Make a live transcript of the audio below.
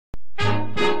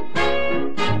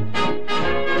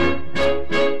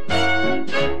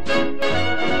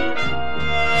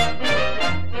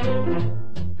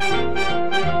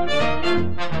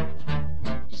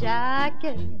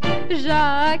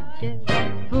Jacques,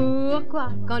 pourquoi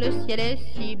quand le ciel est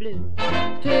si bleu,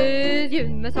 tes yeux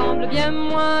me semblent bien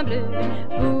moins bleus?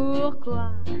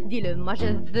 Pourquoi, dis-le moi je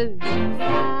veux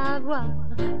savoir.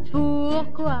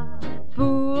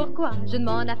 Pourquoi je ne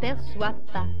m'en aperçois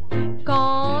pas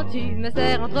quand tu me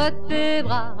serres entre tes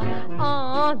bras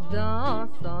en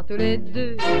dansant tous les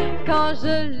deux? Quand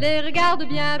je les regarde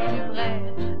bien plus près,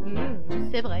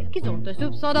 c'est vrai qu'ils ont un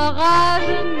soupçon d'orage,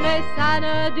 mais ça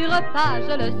ne dure pas,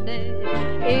 je le sais,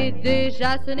 et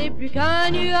déjà ce n'est plus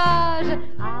qu'un nuage.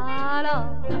 Alors,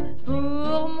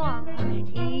 pour moi,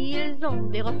 ils ont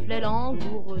des reflets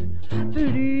langoureux,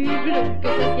 plus bleus que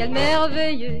ce ciel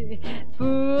merveilleux.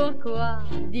 Pourquoi,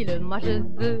 dis-le moi je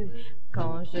veux.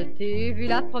 Quand je t'ai vu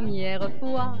la première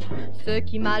fois, ce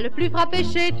qui m'a le plus frappé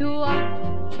chez toi,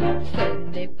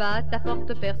 ce n'est pas ta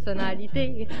forte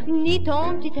personnalité, ni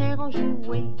ton petit air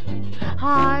enjoué.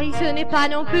 Aïe, ce n'est pas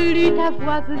non plus ta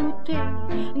voix veloutée,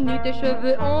 ni tes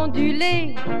cheveux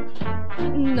ondulés.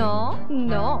 Non,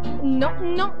 non, non,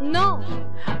 non, non.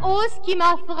 Oh, ce qui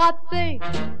m'a frappé,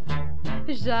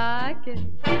 Jacques,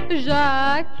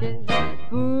 Jacques,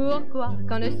 pourquoi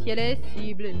quand le ciel est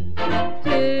si bleu,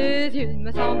 tes yeux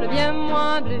me semblent bien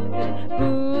moins bleus?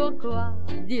 Pourquoi,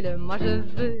 dis-le moi je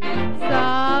veux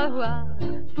savoir.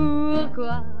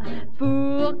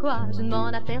 Pourquoi je ne m'en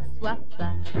aperçois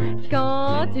pas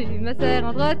quand tu me serres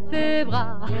entre tes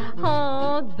bras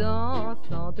en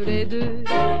dansant tous les deux?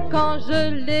 Quand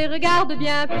je les regarde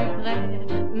bien plus près,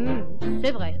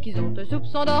 c'est vrai qu'ils ont un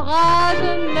soupçon d'orage,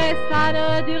 mais ça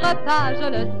ne dure pas, je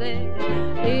le sais,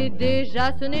 et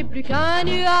déjà ce n'est plus qu'un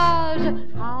nuage.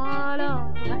 Alors,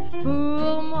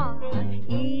 pour moi,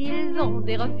 ils ont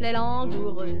des reflets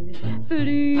langoureux,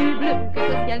 plus bleus que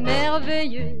ce ciel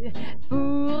merveilleux.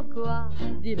 Pourquoi,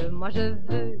 dis-le moi je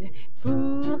veux.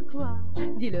 Pourquoi,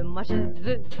 dis-le moi je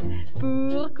veux.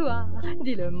 Pourquoi,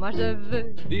 dis-le moi je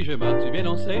veux. Dis Gemma, tu viens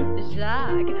danser?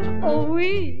 Jacques, oh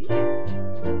oui.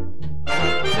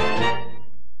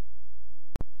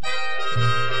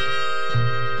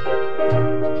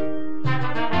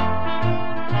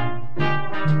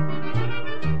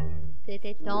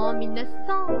 C'était en 1900,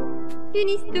 une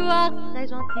histoire très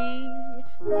gentille.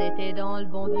 C'était dans le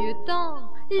bon vieux temps,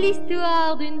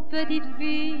 l'histoire d'une petite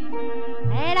fille.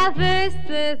 Elle avait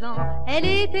 16 ans, elle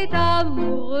était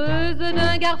amoureuse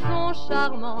d'un garçon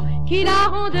charmant qui la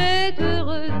rendait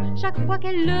heureuse. Chaque fois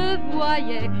qu'elle le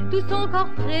voyait, tout son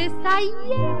corps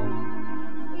tressaillait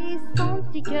et son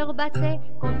petit cœur battait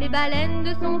contre les baleines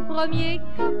de son premier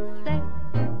corset.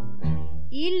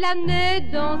 Il l'amenait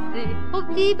danser au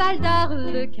petit bal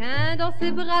d'Arlequin dans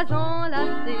ses bras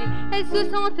enlacés. Elle se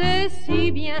sentait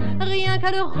si bien, rien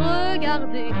qu'à le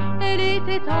regarder. Elle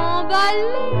était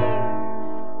emballée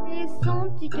et son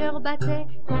petit cœur battait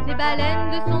contre les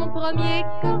baleines de son premier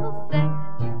corset.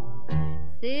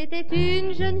 C'était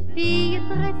une jeune fille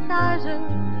très sage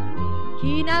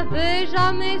qui n'avait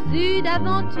jamais eu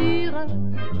d'aventure.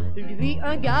 Lui,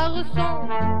 un garçon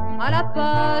à la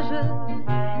page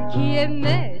qui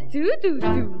aimait tout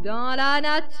dans la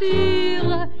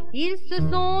nature. Ils se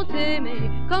sont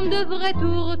aimés comme de vrais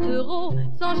tourtereaux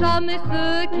sans jamais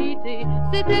se quitter.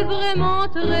 C'était vraiment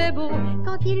très beau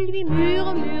quand il lui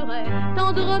murmurait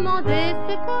tendrement des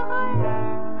secrets.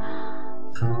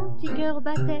 Son petit cœur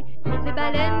battait contre les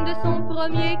baleines de son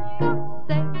premier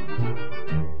corset.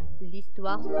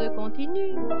 L'histoire se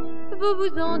continue, vous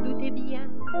vous en doutez bien.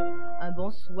 Un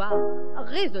bon soir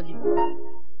résolu,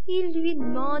 il lui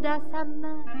demanda sa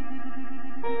main.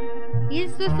 Ils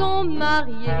se sont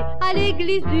mariés à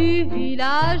l'église du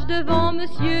village devant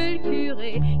monsieur le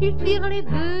curé. Ils firent les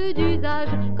vœux d'usage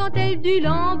quand elle dut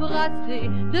l'embrasser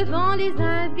devant les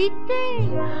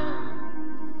invités.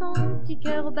 Son petit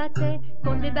cœur battait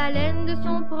contre les baleines de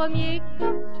son premier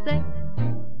corset.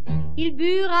 Ils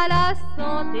burent à la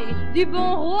santé du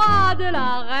bon roi, de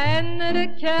la reine,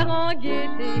 le cœur en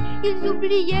gaieté. Ils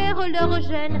oublièrent leur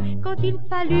gêne quand il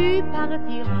fallut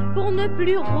partir pour ne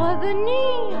plus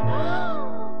revenir.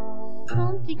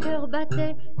 Son petit cœur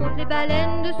battait contre les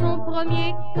baleines de son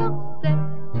premier corset.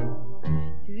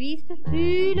 Puis ce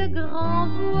fut le grand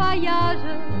voyage.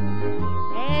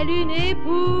 Elle une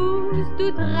épouse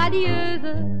toute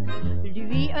radieuse,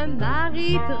 lui un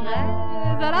mari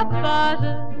très à la page,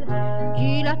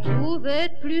 qui la trouvait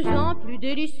de plus en plus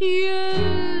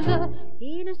délicieuse.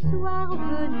 Et le soir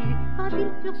venu, quand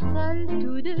ils furent seuls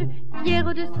tous deux, fiers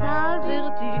de sa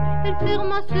vertu, elle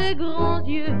ferma ses grands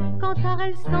yeux quand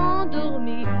elle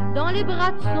s'endormit dans les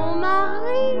bras de son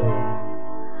mari.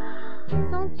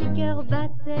 Son petit cœur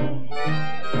battait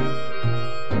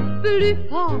plus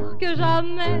fort que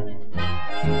jamais,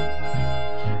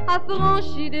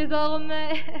 affranchi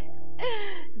désormais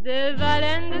de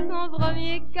baleine de son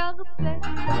premier corset.